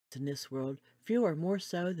In this world, few are more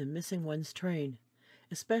so than missing one's train,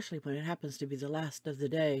 especially when it happens to be the last of the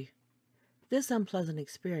day. This unpleasant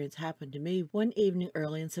experience happened to me one evening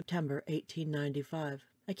early in September 1895.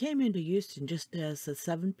 I came into Euston just as the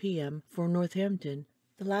 7 p.m. for Northampton.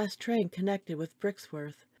 The last train connected with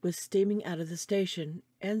Brixworth was steaming out of the station,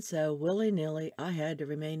 and so, willy-nilly, I had to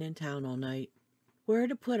remain in town all night. Where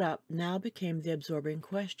to put up now became the absorbing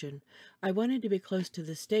question. I wanted to be close to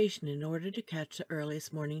the station in order to catch the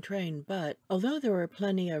earliest morning train, but, although there were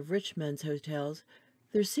plenty of rich men's hotels,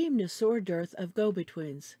 there seemed a sore dearth of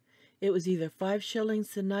go-betweens. It was either 5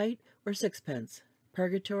 shillings the night or 6 pence,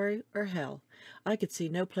 purgatory or hell. I could see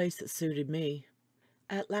no place that suited me.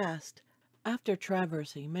 At last, after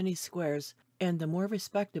traversing many squares and the more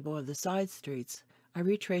respectable of the side streets, I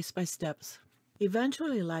retraced my steps,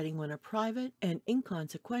 eventually lighting on a private and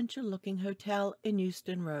inconsequential-looking hotel in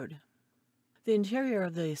Euston Road. The interior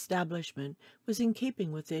of the establishment was in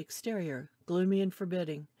keeping with the exterior, gloomy and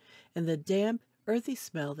forbidding, and the damp, earthy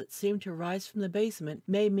smell that seemed to rise from the basement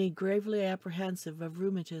made me gravely apprehensive of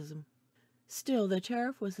rheumatism. Still, the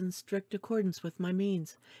tariff was in strict accordance with my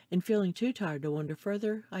means, and feeling too tired to wander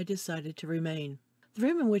further, I decided to remain. The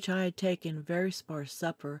room in which I had taken a very sparse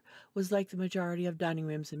supper was like the majority of dining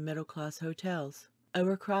rooms in middle-class hotels,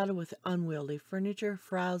 overcrowded with unwieldy furniture,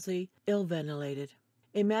 frowsy, ill-ventilated.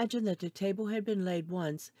 Imagine that the table had been laid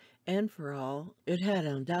once, and for all, it had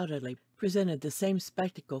undoubtedly presented the same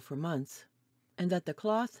spectacle for months, and that the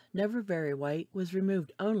cloth, never very white, was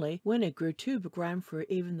removed only when it grew too begrimed for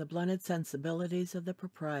even the blunted sensibilities of the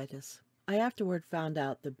proprietress. I afterward found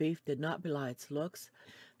out the beef did not belie its looks,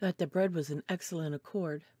 that the bread was in excellent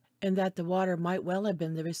accord, and that the water might well have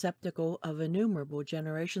been the receptacle of innumerable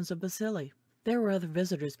generations of bacilli. There were other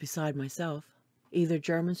visitors beside myself, either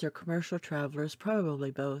Germans or commercial travelers, probably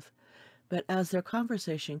both, but as their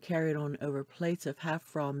conversation carried on over plates of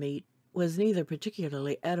half-raw meat was neither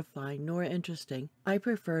particularly edifying nor interesting, I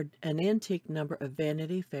preferred an antique number of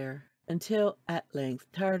Vanity Fair, until, at length,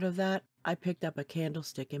 tired of that, I picked up a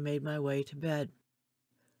candlestick and made my way to bed.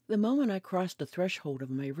 The moment I crossed the threshold of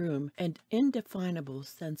my room, an indefinable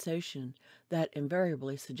sensation that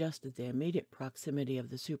invariably suggested the immediate proximity of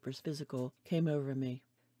the superphysical came over me.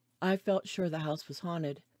 I felt sure the house was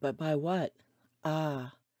haunted, but by what?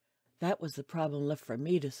 Ah, that was the problem left for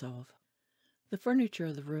me to solve. The furniture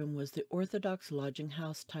of the room was the orthodox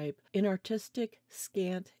lodging-house type, inartistic,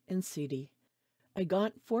 scant, and seedy. A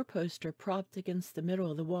gaunt four-poster propped against the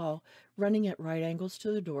middle of the wall, running at right angles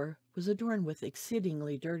to the door, was adorned with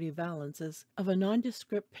exceedingly dirty valances of a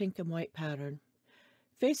nondescript pink and white pattern.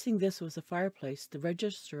 Facing this was a fireplace, the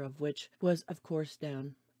register of which was, of course,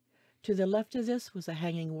 down. To the left of this was a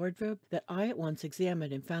hanging wardrobe that I at once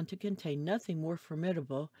examined and found to contain nothing more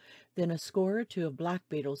formidable than a score or two of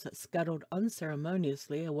blackbeetles that scuttled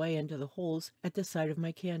unceremoniously away into the holes at the sight of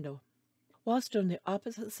my candle. Whilst on the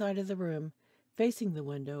opposite side of the room, facing the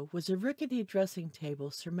window, was a rickety dressing table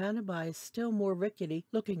surmounted by a still more rickety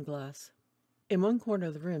looking-glass. In one corner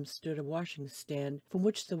of the room stood a washing stand from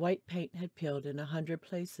which the white paint had peeled in 100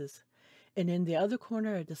 places, and in the other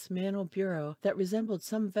corner a dismantled bureau that resembled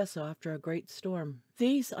some vessel after a great storm.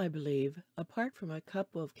 These, I believe, apart from a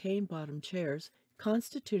couple of cane-bottomed chairs,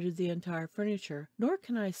 constituted the entire furniture, nor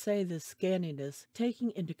can I say this scantiness,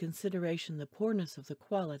 taking into consideration the poorness of the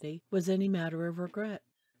quality, was any matter of regret.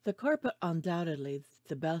 The carpet, undoubtedly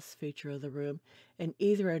the best feature of the room, and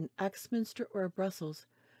either an Axminster or a Brussels,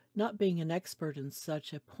 not being an expert in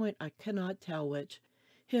such a point I cannot tell which,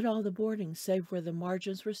 hid all the boarding save where the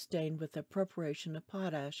margins were stained with the preparation of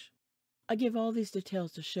potash. I give all these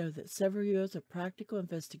details to show that several years of practical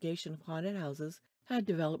investigation of haunted houses had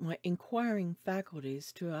developed my inquiring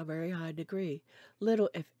faculties to a very high degree. Little,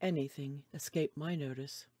 if anything, escaped my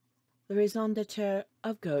notice. The raison d'être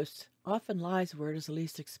of ghosts often lies where it is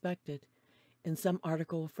least expected, in some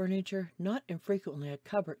article of furniture, not infrequently a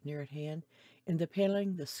cupboard near at hand, in the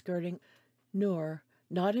paneling, the skirting, nor,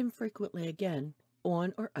 not infrequently again,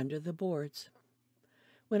 on or under the boards.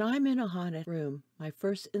 When I am in a haunted room, my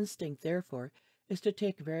first instinct, therefore, is to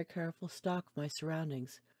take very careful stock of my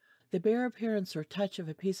surroundings, the bare appearance or touch of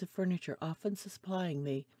a piece of furniture often supplying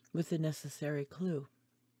me with the necessary clue.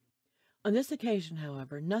 On this occasion,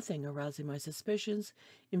 however, nothing arousing my suspicions,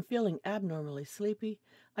 in feeling abnormally sleepy,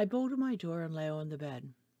 I bolted my door and lay on the bed.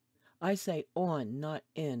 I say on, not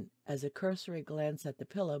in, as a cursory glance at the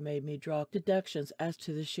pillow made me draw deductions as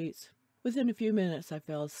to the sheets. Within a few minutes I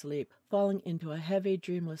fell asleep, falling into a heavy,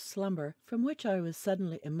 dreamless slumber, from which I was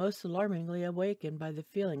suddenly and most alarmingly awakened by the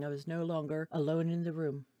feeling I was no longer alone in the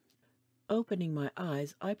room. opening my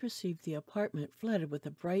eyes, I perceived the apartment flooded with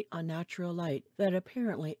a bright, unnatural light that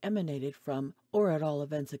apparently emanated from, or at all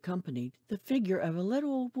events accompanied, the figure of a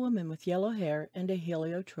little old woman with yellow hair and a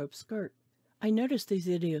heliotrope skirt. I noticed these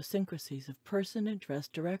idiosyncrasies of person and dress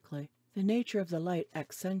directly, the nature of the light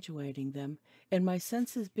accentuating them, and my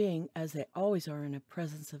senses being, as they always are in the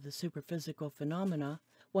presence of the superphysical phenomena,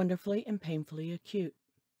 wonderfully and painfully acute.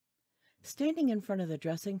 Standing in front of the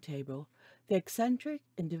dressing table, the eccentric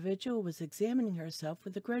individual was examining herself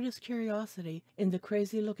with the greatest curiosity in the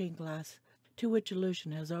crazy looking-glass to which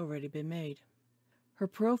allusion has already been made. Her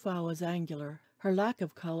profile was angular, her lack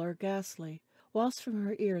of color ghastly, whilst from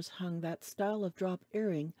her ears hung that style of drop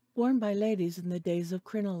earring worn by ladies in the days of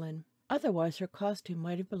crinoline. Otherwise her costume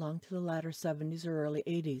might have belonged to the latter 70s or early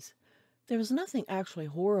 80s. There was nothing actually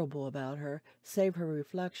horrible about her, save her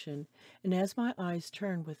reflection, and as my eyes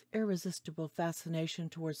turned with irresistible fascination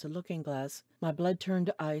towards the looking-glass, my blood turned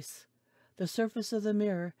to ice. The surface of the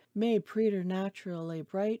mirror, made preternaturally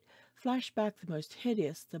bright, flashed back the most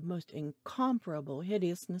hideous, the most incomparable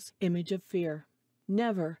hideousness image of fear.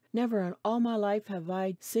 Never, never in all my life have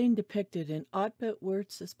I seen depicted in aught but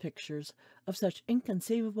Words's pictures of such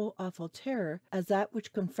inconceivable awful terror as that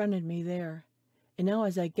which confronted me there. And now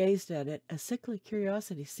as I gazed at it, a sickly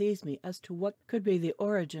curiosity seized me as to what could be the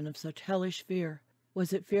origin of such hellish fear.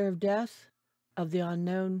 Was it fear of death, of the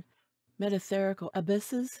unknown metatherical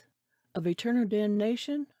abysses, of eternal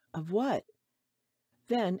damnation, of what?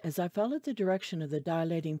 Then, as I followed the direction of the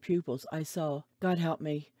dilating pupils, I saw, God help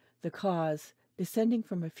me, the cause. Descending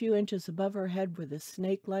from a few inches above her head were the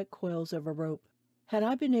snake-like coils of a rope. Had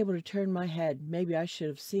I been able to turn my head, maybe I should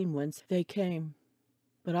have seen whence they came.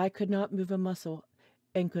 But I could not move a muscle,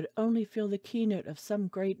 and could only feel the keynote of some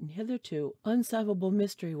great and hitherto unsolvable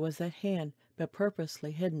mystery was at hand, but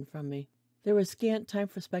purposely hidden from me. There was scant time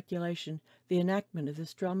for speculation. The enactment of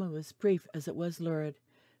this drama was brief as it was lurid.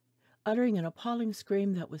 Uttering an appalling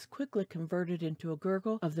scream that was quickly converted into a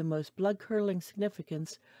gurgle of the most blood-curdling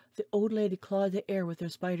significance, the old lady clawed the air with her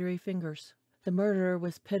spidery fingers. The murderer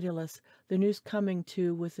was pitiless. The noose coming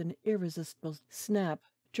to with an irresistible snap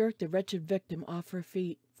jerked the wretched victim off her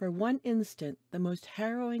feet. For one instant, the most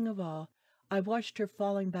harrowing of all, I watched her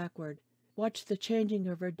falling backward, watched the changing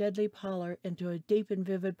of her deadly pallor into a deep and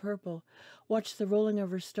vivid purple, watched the rolling of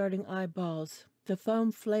her starting eyeballs, the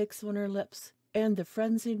foam flakes on her lips, and the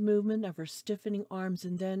frenzied movement of her stiffening arms,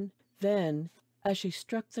 and then, as she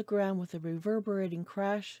struck the ground with a reverberating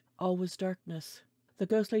crash, all was darkness. The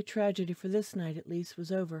ghostly tragedy for this night at least was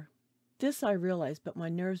over. This I realized, but my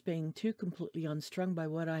nerves being too completely unstrung by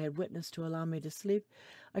what I had witnessed to allow me to sleep,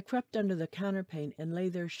 I crept under the counterpane and lay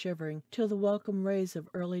there shivering till the welcome rays of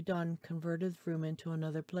early dawn converted the room into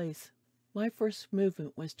another place. My first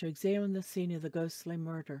movement was to examine the scene of the ghostly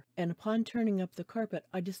murder, and upon turning up the carpet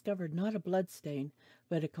I discovered not a blood-stain,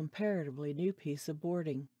 but a comparatively new piece of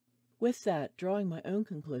boarding. With that, drawing my own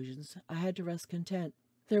conclusions, I had to rest content.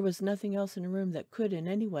 There was nothing else in the room that could in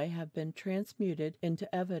any way have been transmuted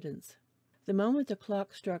into evidence. The moment the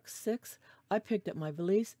clock struck 6, I picked up my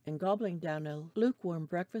valise and, gobbling down a lukewarm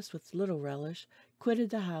breakfast with little relish, quitted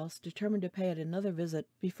the house, determined to pay it another visit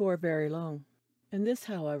before very long. In this,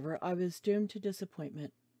 however, I was doomed to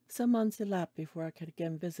disappointment. Some months elapsed before I could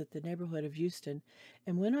again visit the neighborhood of Euston,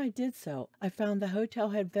 and when I did so, I found the hotel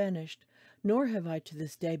had vanished, nor have I to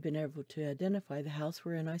this day been able to identify the house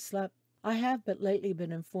wherein I slept. I have but lately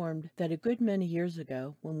been informed that a good many years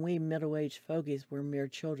ago, when we middle-aged fogies were mere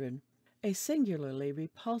children, a singularly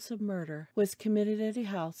repulsive murder was committed at a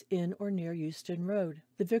house in or near Euston Road,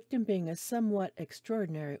 the victim being a somewhat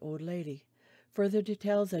extraordinary old lady. Further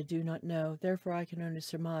details I do not know, therefore I can only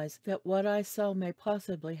surmise that what I saw may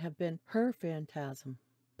possibly have been her phantasm.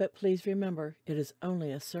 But please remember, it is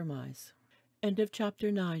only a surmise. End of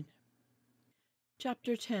Chapter 9.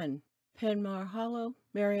 Chapter 10. Penmar Hollow,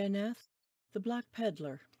 Marioneth, the Black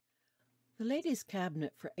Pedlar. The Ladies'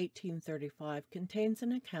 Cabinet for 1835 contains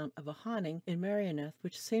an account of a haunting in Marioneth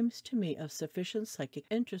which seems to me of sufficient psychic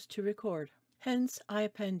interest to record. Hence I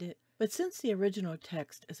append it. But since the original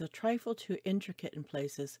text is a trifle too intricate in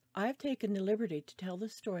places, I have taken the liberty to tell the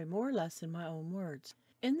story more or less in my own words.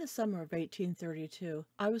 In the summer of 1832,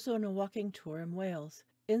 I was on a walking tour in Wales,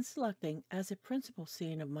 in selecting as a principal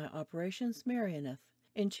scene of my operations Marioneth,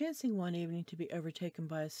 and chancing one evening to be overtaken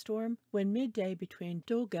by a storm, when midday between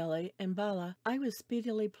Dolgelly and Bala, I was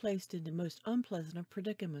speedily placed in the most unpleasant of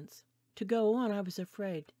predicaments. To go on I was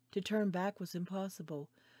afraid, to turn back was impossible.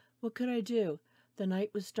 What could I do? The night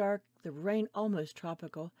was dark, the rain almost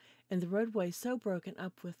tropical, and the roadway so broken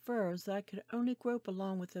up with furrows that I could only grope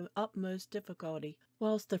along with the utmost difficulty,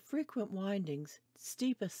 whilst the frequent windings,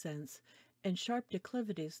 steep ascents, and sharp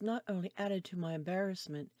declivities not only added to my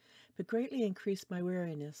embarrassment, but greatly increased my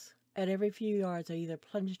weariness. At every few yards I either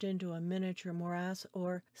plunged into a miniature morass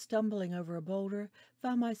or, stumbling over a boulder,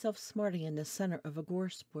 found myself smarting in the center of a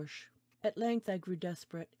gorse bush. At length I grew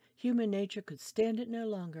desperate. Human nature could stand it no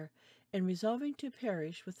longer, and resolving to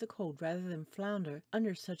perish with the cold rather than flounder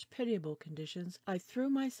under such pitiable conditions, I threw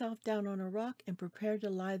myself down on a rock and prepared to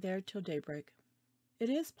lie there till daybreak. It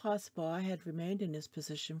is possible I had remained in this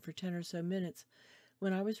position for 10 or so minutes,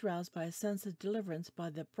 when I was roused by a sense of deliverance by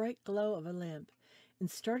the bright glow of a lamp. In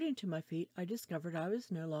starting to my feet, I discovered I was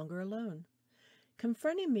no longer alone.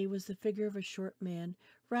 Confronting me was the figure of a short man,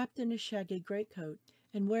 wrapped in a shaggy greatcoat,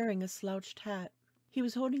 and wearing a slouched hat. He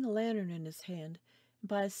was holding a lantern in his hand, and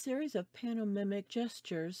by a series of pantomimic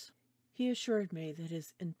gestures he assured me that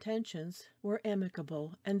his intentions were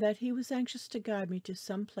amicable, and that he was anxious to guide me to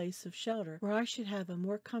some place of shelter where I should have a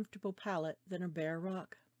more comfortable pallet than a bare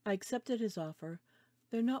rock. I accepted his offer,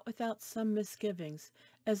 though not without some misgivings,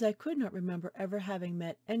 as I could not remember ever having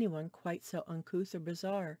met anyone quite so uncouth or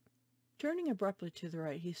bizarre. Turning abruptly to the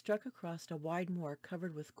right, he struck across a wide moor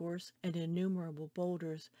covered with gorse and innumerable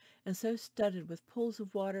boulders, and so studded with pools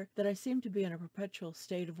of water that I seemed to be in a perpetual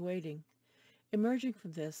state of waiting. Emerging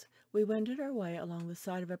from this, we wended our way along the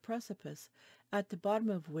side of a precipice, at the bottom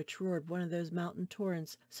of which roared one of those mountain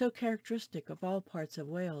torrents so characteristic of all parts of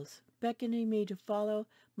Wales. Beckoning me to follow,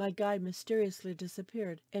 my guide mysteriously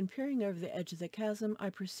disappeared, and peering over the edge of the chasm, I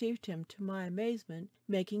perceived him, to my amazement,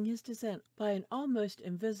 making his descent by an almost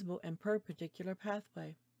invisible and perpendicular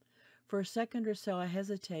pathway. For a second or so I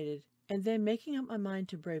hesitated, and then, making up my mind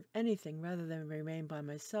to brave anything rather than remain by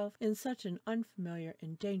myself in such an unfamiliar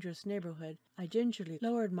and dangerous neighborhood, I gingerly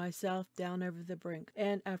lowered myself down over the brink,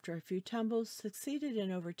 and after a few tumbles succeeded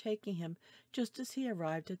in overtaking him just as he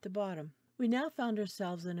arrived at the bottom. We now found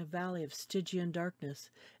ourselves in a valley of Stygian darkness,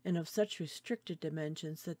 and of such restricted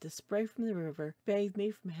dimensions that the spray from the river bathed me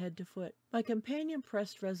from head to foot. My companion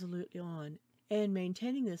pressed resolutely on, and,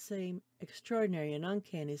 maintaining the same extraordinary and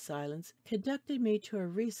uncanny silence, conducted me to a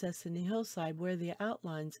recess in the hillside where the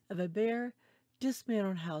outlines of a bare,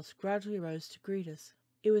 dismantled house gradually rose to greet us.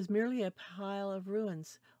 It was merely a pile of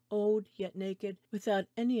ruins, old yet naked, without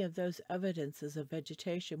any of those evidences of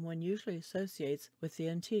vegetation one usually associates with the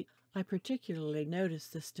antique. I particularly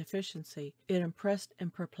noticed this deficiency. It impressed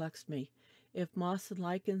and perplexed me. If moss and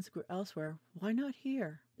lichens grew elsewhere, why not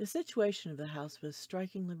here? The situation of the house was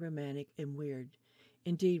strikingly romantic and weird.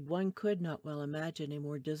 Indeed, one could not well imagine a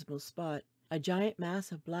more dismal spot. A giant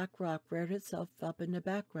mass of black rock reared itself up in the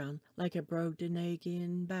background like a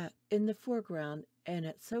Brobdingnagian bat in the foreground, and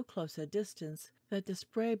at so close a distance that the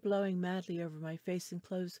spray blowing madly over my face and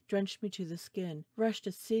clothes drenched me to the skin, rushed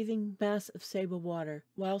a seething mass of sable water,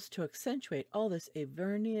 whilst to accentuate all this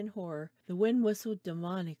Avernian horror, the wind whistled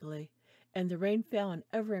demonically, and the rain fell in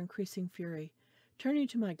ever-increasing fury. Turning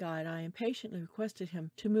to my guide, I impatiently requested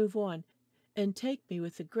him to move on, and take me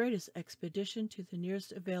with the greatest expedition to the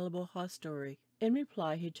nearest available hostelry. In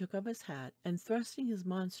reply, he took up his hat, and thrusting his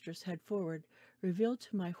monstrous head forward, revealed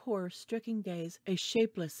to my horror-stricken gaze a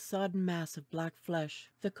shapeless, sodden mass of black flesh.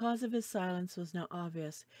 The cause of his silence was now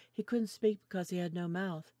obvious. He couldn't speak because he had no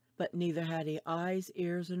mouth, but neither had he eyes,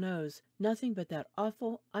 ears, or nose, nothing but that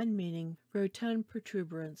awful, unmeaning, rotund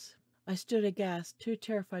protuberance. I stood aghast, too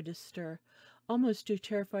terrified to stir, almost too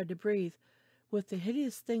terrified to breathe, with the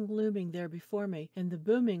hideous thing looming there before me, and the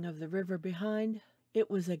booming of the river behind. It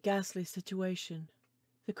was a ghastly situation.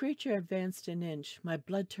 The creature advanced an inch. My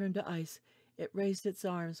blood turned to ice. It raised its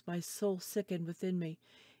arms. My soul sickened within me.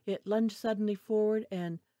 It lunged suddenly forward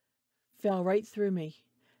and fell right through me.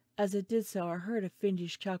 As it did so, I heard a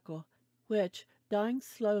fiendish chuckle, which, dying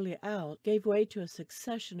slowly out, gave way to a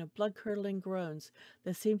succession of blood-curdling groans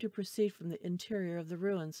that seemed to proceed from the interior of the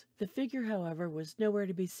ruins. The figure, however, was nowhere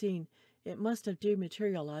to be seen. It must have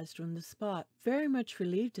dematerialized from the spot. Very much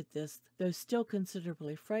relieved at this, though still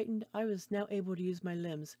considerably frightened, I was now able to use my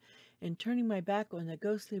limbs, and turning my back on the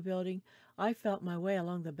ghostly building, I felt my way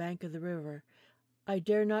along the bank of the river. I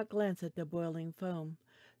dare not glance at the boiling foam.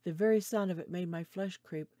 The very sound of it made my flesh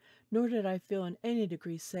creep, nor did I feel in any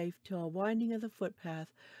degree safe till a winding of the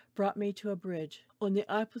footpath brought me to a bridge, on the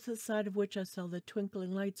opposite side of which I saw the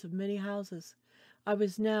twinkling lights of many houses. I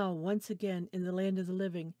was now once again in the land of the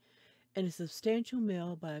living, and a substantial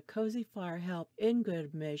meal by a cozy fire helped, in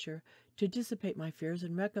good measure, to dissipate my fears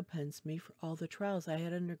and recompense me for all the trials I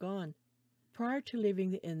had undergone. Prior to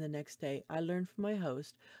leaving the inn the next day, I learned from my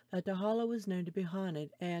host that the hollow was known to be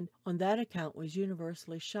haunted, and on that account was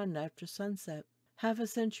universally shunned after sunset. Half a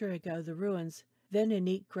century ago the ruins, then a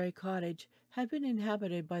neat grey cottage, had been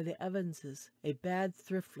inhabited by the Evanses, a bad,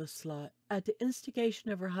 thriftless lot. At the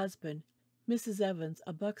instigation of her husband, Mrs. Evans,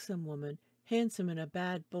 a buxom woman, handsome in a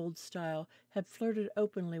bad, bold style, had flirted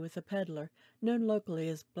openly with a peddler, known locally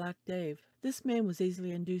as Black Dave. This man was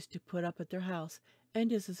easily induced to put up at their house,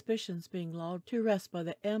 and his suspicions being lulled to rest by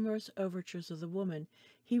the amorous overtures of the woman,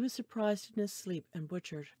 he was surprised in his sleep and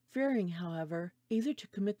butchered. Fearing, however, either to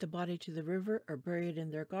commit the body to the river or bury it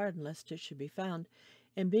in their garden lest it should be found,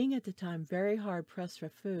 and being at the time very hard pressed for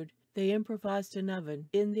food, they improvised an oven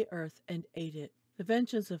in the earth and ate it. The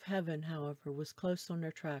vengeance of heaven, however, was close on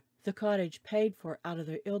their track. The cottage, paid for out of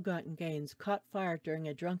their ill-gotten gains, caught fire during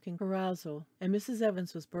a drunken carousal, and Mrs.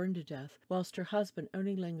 Evans was burned to death, whilst her husband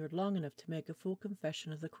only lingered long enough to make a full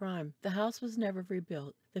confession of the crime. The house was never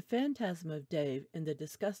rebuilt. The phantasm of Dave, in the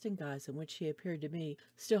disgusting guise in which he appeared to me,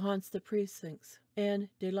 still haunts the precincts, and,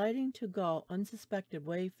 delighting to gull unsuspected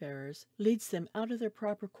wayfarers, leads them out of their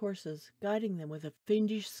proper courses, guiding them with a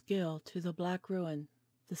fiendish skill to the black ruin,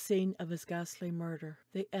 the scene of his ghastly murder.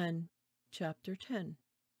 The end. Chapter 10.